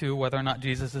back to whether or not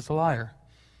Jesus is a liar.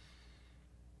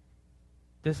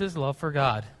 This is love for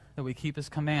God, that we keep His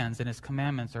commands, and His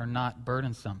commandments are not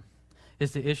burdensome.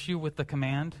 Is the issue with the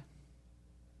command?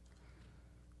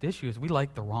 The issue is we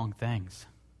like the wrong things.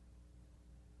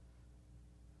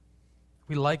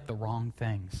 We like the wrong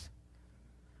things.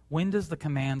 When does the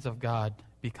commands of God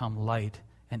become light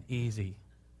and easy?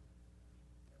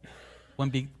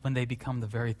 When they become the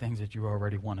very things that you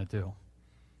already want to do.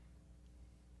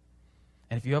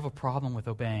 And if you have a problem with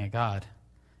obeying a God,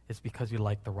 it's because you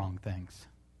like the wrong things.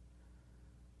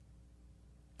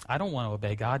 I don't want to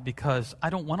obey God because I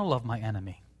don't want to love my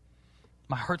enemy.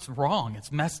 My heart's wrong.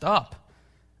 It's messed up.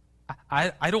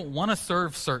 I don't want to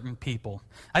serve certain people.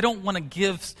 I don't want to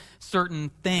give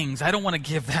certain things. I don't want to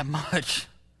give that much.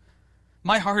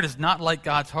 My heart is not like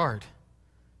God's heart.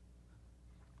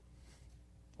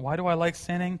 Why do I like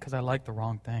sinning? Because I like the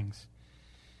wrong things.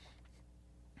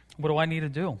 What do I need to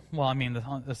do? Well, I mean,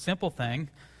 the simple thing,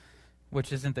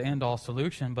 which isn't the end-all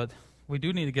solution, but we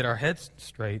do need to get our heads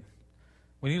straight.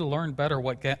 We need to learn better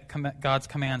what God's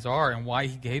commands are and why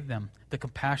He gave them, the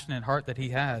compassionate heart that He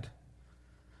had.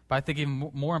 But I think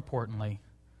even more importantly,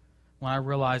 when I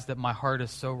realize that my heart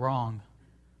is so wrong,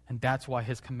 and that's why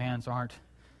His commands aren't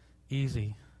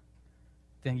easy,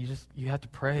 then you have to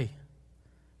pray.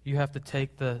 You have to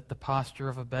take the posture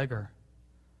of a beggar.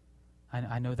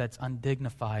 I know that's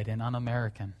undignified and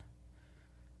un-American,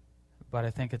 but I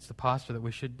think it's the posture that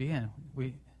we should be in.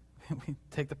 We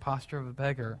take the posture of a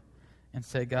beggar and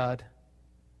say, God,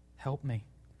 help me.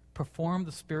 Perform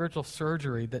the spiritual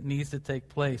surgery that needs to take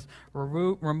place.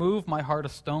 Remove my heart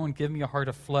of stone. Give me a heart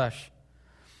of flesh.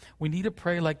 We need to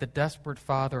pray like the desperate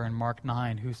father in Mark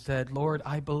 9 who said, Lord,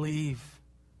 I believe.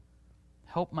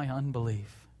 Help my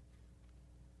unbelief.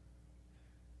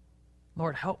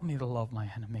 Lord, help me to love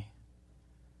my enemy.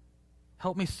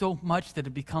 Help me so much that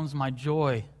it becomes my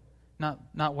joy, not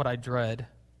what I dread.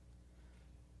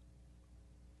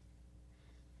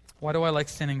 Why do I like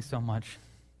sinning so much?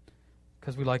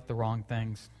 Because we like the wrong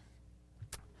things.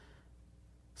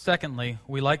 Secondly,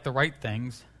 we like the right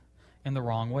things in the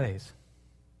wrong ways.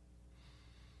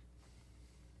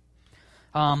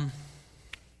 I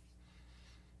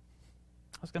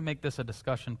was going to make this a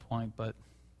discussion point, but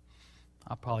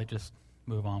I'll probably just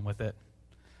move on with it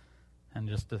and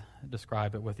just to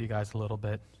describe it with you guys a little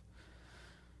bit.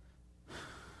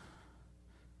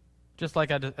 Just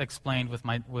like I explained with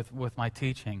my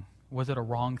teaching, was it a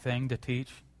wrong thing to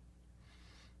teach?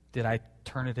 Did I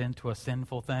turn it into a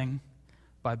sinful thing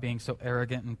by being so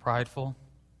arrogant and prideful?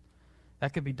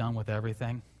 That could be done with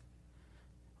everything.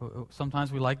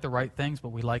 Sometimes we like the right things, but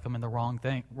we like them in the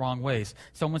wrong ways.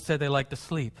 Someone said they like to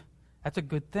sleep. That's a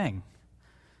good thing.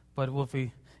 But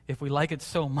if we like it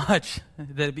so much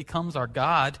that it becomes our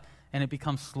God and it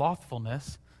becomes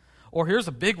slothfulness, or here's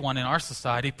a big one in our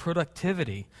society,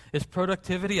 productivity. Is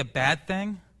productivity a bad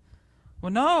thing?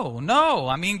 Well, no.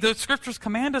 I mean, the Scriptures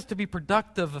command us to be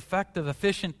productive, effective,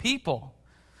 efficient people.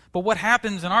 But what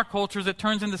happens in our culture is it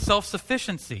turns into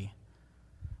self-sufficiency,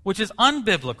 which is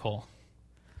unbiblical.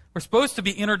 We're supposed to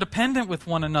be interdependent with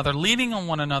one another, leaning on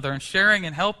one another and sharing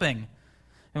and helping.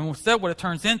 And instead what it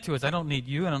turns into is I don't need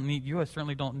you, I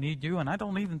certainly don't need you, and I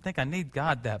don't even think I need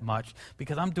God that much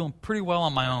because I'm doing pretty well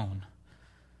on my own.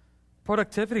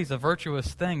 Productivity is a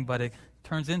virtuous thing, but it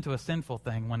turns into a sinful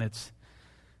thing when it's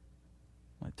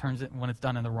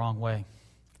done in the wrong way.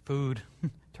 Food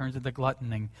turns into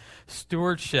gluttony.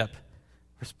 Stewardship.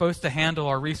 We're supposed to handle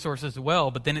our resources well,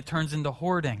 but then it turns into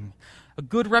hoarding. A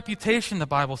good reputation, the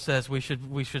Bible says we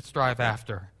should strive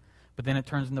after. But then it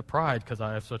turns into pride because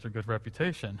I have such a good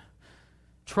reputation.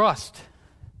 Trust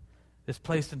is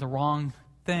placed in the wrong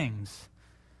things.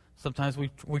 Sometimes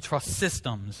we trust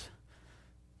systems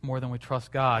more than we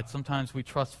trust God. Sometimes we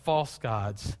trust false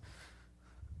gods.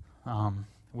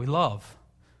 We love,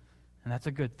 and that's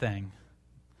a good thing.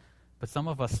 But some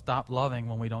of us stop loving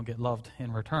when we don't get loved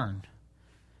in return.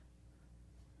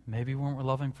 Maybe we weren't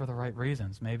loving for the right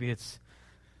reasons. Maybe it's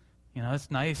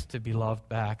nice to be loved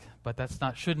back, but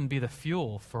shouldn't be the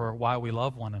fuel for why we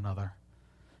love one another.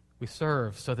 We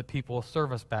serve so that people will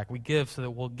serve us back. We give so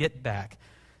that we'll get back.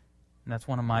 And that's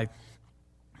one of my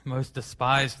most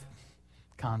despised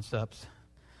concepts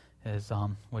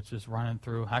which is running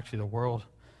through actually the world.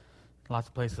 Lots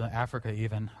of places in Africa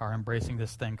even are embracing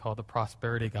this thing called the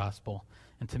prosperity gospel.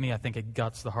 And to me, I think it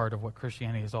guts the heart of what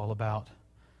Christianity is all about.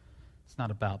 It's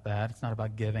not about that. It's not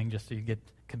about giving just so you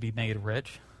can be made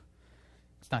rich.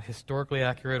 It's not historically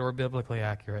accurate or biblically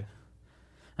accurate.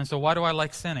 And so why do I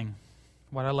like sinning?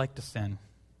 Why do I like to sin?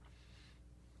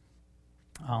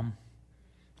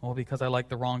 Well, because I like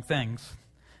the wrong things.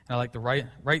 And I like the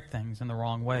right things in the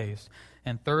wrong ways.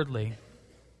 And thirdly,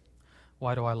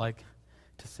 why do I like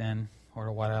to sin?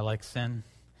 Or why do I like sin?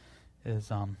 Is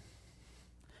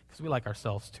because we like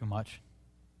ourselves too much.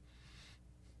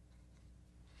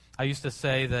 I used to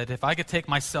say that if I could take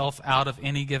myself out of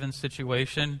any given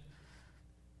situation,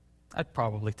 I'd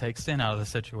probably take sin out of the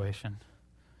situation,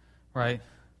 right?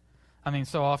 I mean,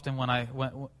 so often when I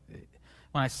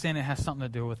sin, it has something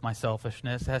to do with my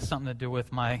selfishness. It has something to do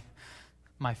with my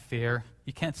fear.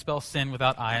 You can't spell sin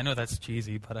without I. I know that's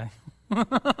cheesy, but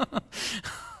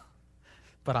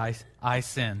but I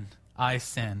sin. I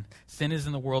sin. Sin is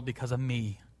in the world because of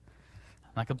me.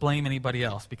 I'm not going to blame anybody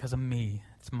else because of me.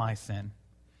 It's my sin.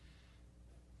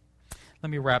 Let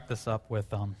me wrap this up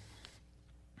with a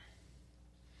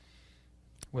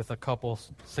couple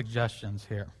suggestions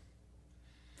here.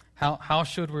 How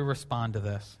should we respond to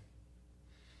this?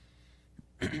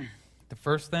 The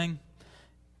first thing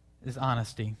is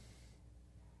honesty.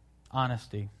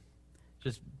 Honesty.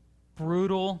 Just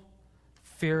brutal,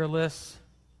 fearless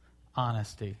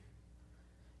honesty.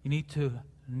 You need to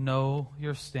know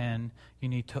your sin. You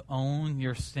need to own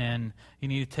your sin. You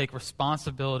need to take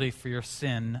responsibility for your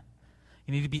sin.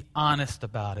 You need to be honest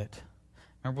about it.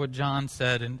 Remember what John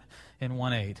said in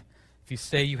 1:8. If you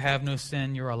say you have no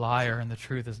sin, you're a liar, and the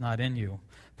truth is not in you.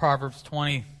 Proverbs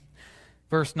 20,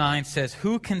 verse 9 says,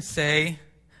 "Who can say,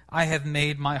 I have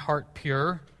made my heart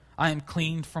pure? I am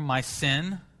clean from my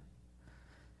sin."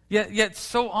 Yet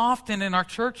so often in our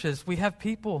churches, we have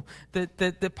people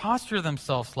that posture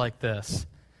themselves like this.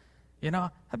 You know,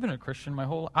 I've been a Christian my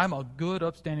whole life. I'm a good,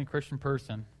 upstanding Christian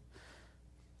person.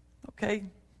 Okay,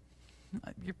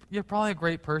 you're probably a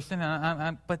great person,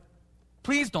 but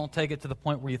please don't take it to the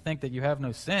point where you think that you have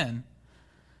no sin,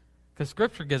 because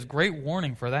Scripture gives great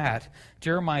warning for that.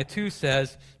 Jeremiah 2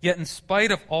 says, "Yet in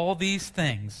spite of all these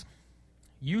things,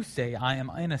 you say, I am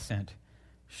innocent.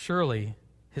 Surely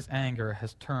his anger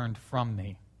has turned from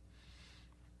me."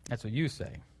 That's what you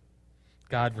say.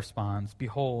 God responds,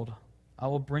 "Behold, I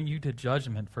will bring you to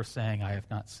judgment for saying I have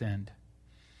not sinned."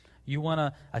 You want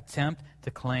to attempt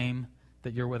to claim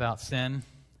that you're without sin?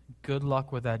 Good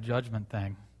luck with that judgment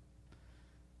thing.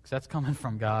 Because that's coming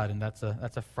from God, and that's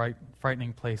a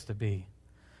frightening place to be.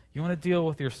 You want to deal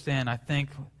with your sin. I think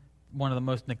one of the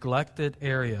most neglected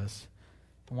areas,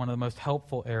 one of the most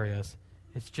helpful areas,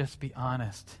 is just be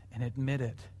honest and admit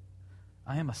it.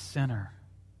 I am a sinner.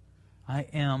 I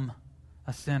am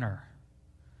a sinner.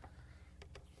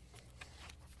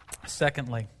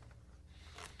 Secondly,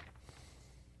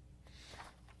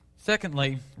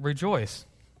 rejoice.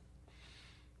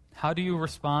 How do you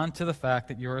respond to the fact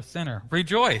that you're a sinner?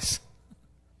 Rejoice.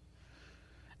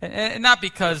 And not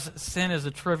because sin is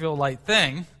a trivial, light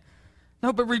thing.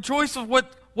 No, but rejoice of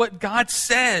what God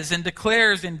says and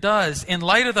declares and does in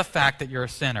light of the fact that you're a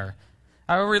sinner.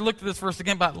 I already looked at this verse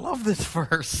again, but I love this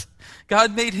verse.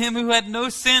 God made him who had no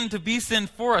sin to be sin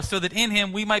for us, so that in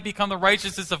him we might become the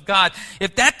righteousness of God.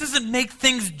 If that doesn't make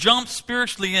things jump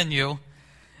spiritually in you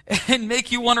and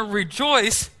make you want to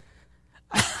rejoice,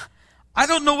 I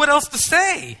don't know what else to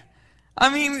say. I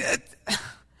mean,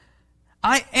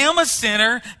 I am a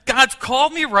sinner. God's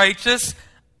called me righteous.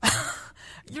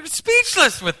 You're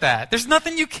speechless with that. There's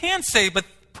nothing you can say but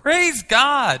praise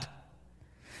God.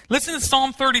 Listen to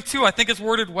Psalm 32. I think it's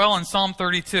worded well in Psalm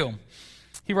 32.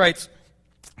 He writes,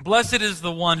 "Blessed is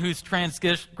the one whose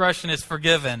transgression is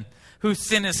forgiven, whose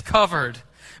sin is covered.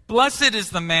 Blessed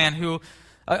is the man who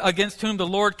against whom the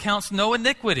Lord counts no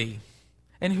iniquity,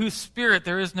 in whose spirit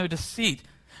there is no deceit.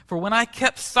 For when I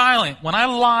kept silent, when I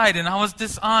lied and I was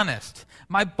dishonest,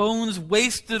 my bones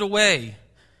wasted away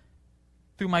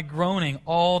through my groaning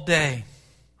all day.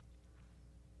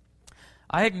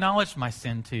 I acknowledged my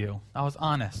sin to you. I was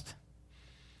honest.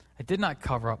 I did not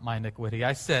cover up my iniquity.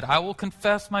 I said, I will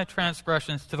confess my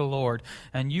transgressions to the Lord,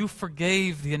 and you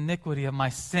forgave the iniquity of my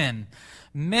sin.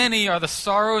 Many are the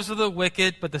sorrows of the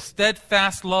wicked, but the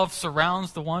steadfast love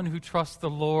surrounds the one who trusts the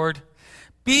Lord.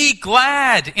 Be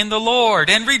glad in the Lord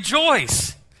and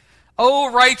rejoice,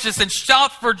 O righteous, and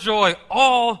shout for joy,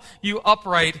 all you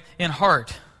upright in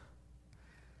heart."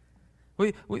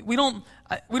 We don't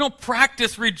We don't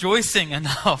practice rejoicing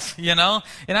enough, you know?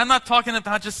 And I'm not talking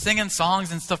about just singing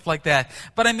songs and stuff like that.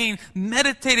 But I mean,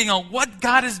 meditating on what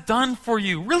God has done for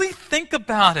you. Really think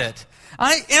about it.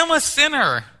 I am a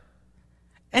sinner.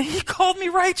 And He called me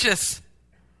righteous.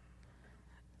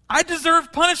 I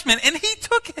deserve punishment, and He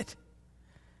took it.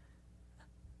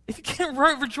 If you can't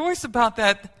rejoice about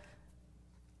that,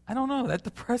 I don't know, that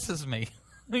depresses me,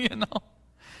 you know?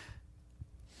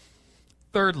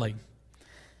 Thirdly,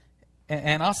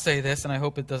 and I'll say this, and I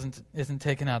hope it isn't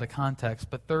taken out of context,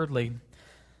 but thirdly,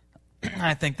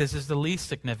 I think this is the least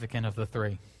significant of the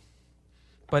three.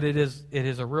 But it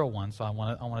is a real one, so I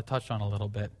want to touch on a little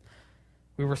bit.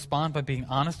 We respond by being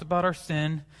honest about our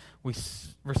sin. We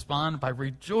respond by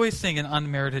rejoicing in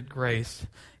unmerited grace.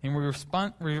 And we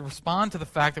respond to the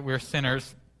fact that we are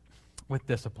sinners with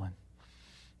discipline.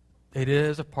 It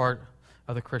is a part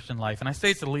of the Christian life. And I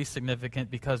say it's the least significant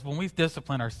because when we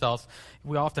discipline ourselves,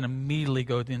 we often immediately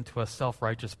go into a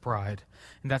self-righteous pride.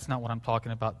 And that's not what I'm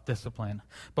talking about, discipline.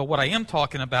 But what I am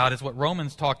talking about is what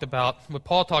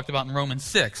Paul talked about in Romans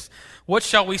 6. What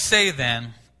shall we say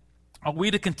then? Are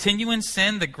we to continue in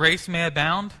sin that grace may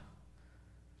abound?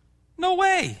 No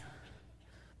way.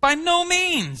 By no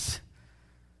means.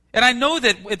 And I know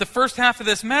that at the first half of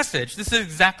this message, this is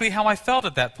exactly how I felt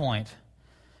at that point.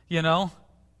 You know?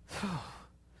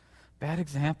 Bad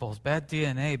examples, bad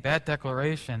DNA, bad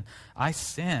declaration. I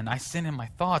sin. I sin in my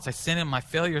thoughts. I sin in my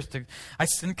failures. I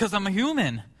sin because I'm a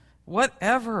human.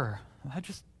 Whatever. I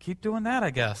just keep doing that, I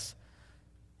guess.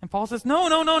 And Paul says, no.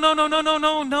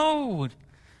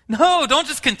 No, don't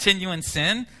just continue in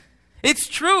sin. It's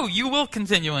true, you will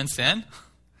continue in sin.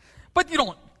 But you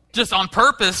don't just on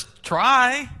purpose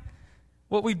try.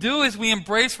 What we do is we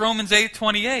embrace Romans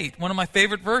 8:28, one of my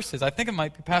favorite verses. I think it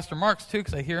might be Pastor Mark's too,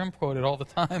 because I hear him quote it all the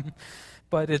time.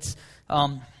 But it's,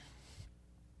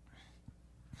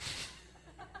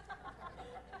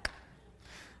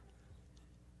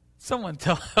 someone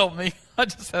help me.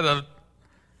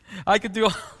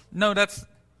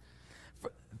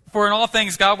 For in all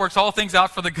things God works all things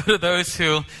out for the good of those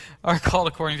who are called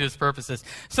according to His purposes.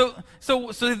 So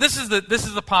this is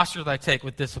the posture that I take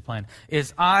with discipline.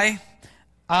 Is I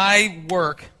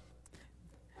work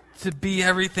to be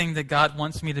everything that God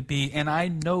wants me to be, and I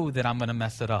know that I'm going to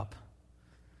mess it up.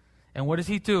 And what does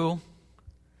He do?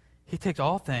 He takes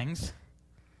all things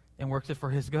and works it for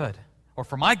His good. Or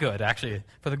for my good, actually.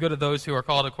 For the good of those who are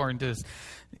called according to His.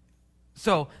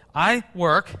 So I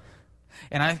work,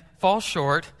 and I fall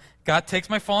short. God takes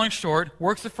my falling short,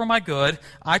 works it for my good.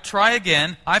 I try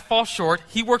again. I fall short.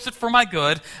 He works it for my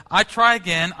good. I try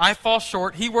again. I fall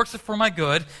short. He works it for my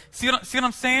good. See what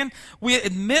I'm saying? We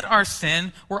admit our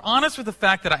sin. We're honest with the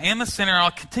fact that I am a sinner and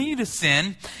I'll continue to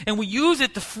sin. And we use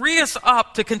it to free us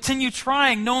up to continue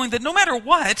trying, knowing that no matter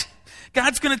what,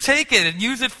 God's going to take it and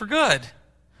use it for good.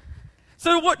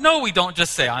 So what? No, we don't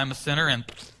just say, I'm a sinner and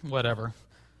whatever.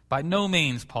 By no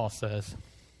means, Paul says.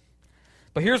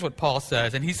 But here's what Paul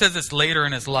says, and he says this later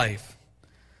in his life.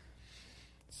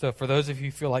 So for those of you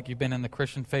who feel like you've been in the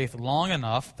Christian faith long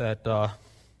enough that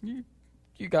you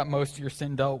got most of your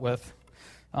sin dealt with,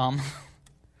 well,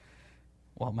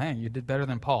 man, you did better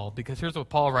than Paul. Because here's what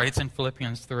Paul writes in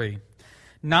Philippians 3.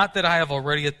 Not that I have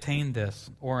already attained this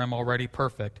or am already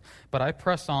perfect, but I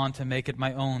press on to make it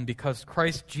my own because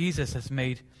Christ Jesus has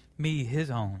made me His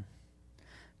own.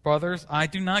 Brothers, I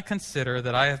do not consider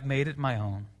that I have made it my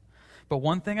own. But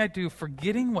one thing I do,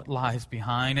 forgetting what lies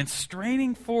behind and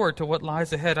straining forward to what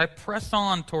lies ahead, I press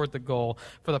on toward the goal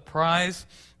for the prize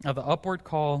of the upward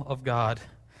call of God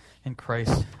in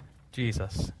Christ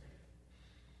Jesus.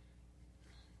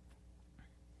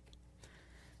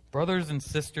 Brothers and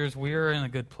sisters, we are in a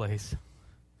good place.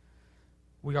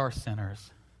 We are sinners.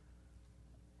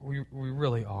 We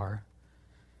really are.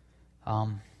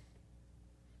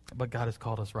 But God has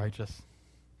called us righteous.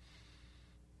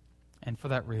 And for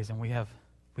that reason, we have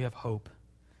hope.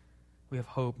 We have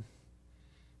hope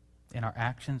in our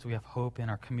actions. We have hope in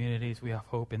our communities. We have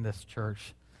hope in this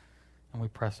church. And we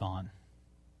press on.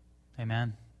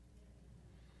 Amen?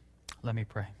 Let me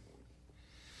pray.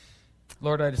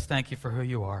 Lord, I just thank You for who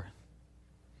You are.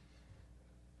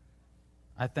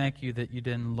 I thank You that You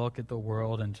didn't look at the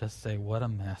world and just say, what a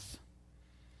mess.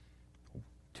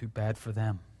 Too bad for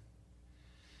them.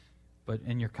 But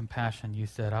in Your compassion, You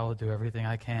said, I will do everything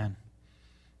I can.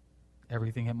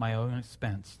 Everything at my own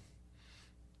expense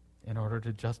in order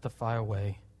to justify a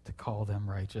way to call them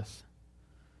righteous.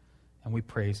 And we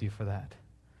praise You for that.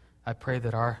 I pray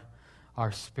that our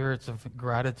spirits of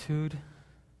gratitude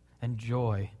and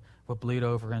joy will bleed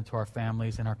over into our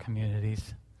families and our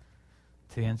communities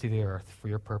to the ends of the earth for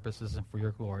Your purposes and for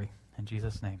Your glory. In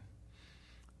Jesus' name,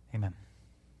 amen.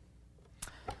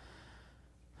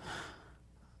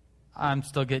 I'm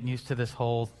still getting used to this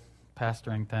whole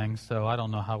pastoring thing, so I don't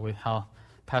know how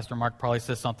Pastor Mark probably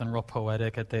says something real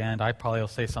poetic at the end. I probably will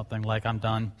say something like, I'm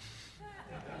done.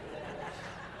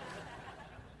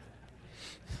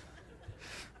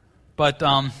 But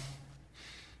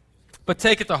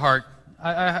take it to heart.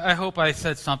 I hope I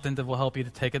said something that will help you to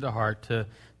take it to heart, to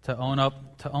own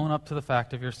up to the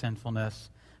fact of your sinfulness,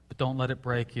 but don't let it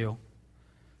break you.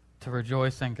 To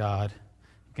rejoice in God,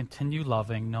 continue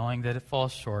loving, knowing that it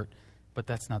falls short, but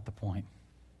that's not the point.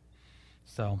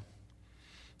 So,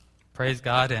 praise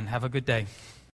God and have a good day.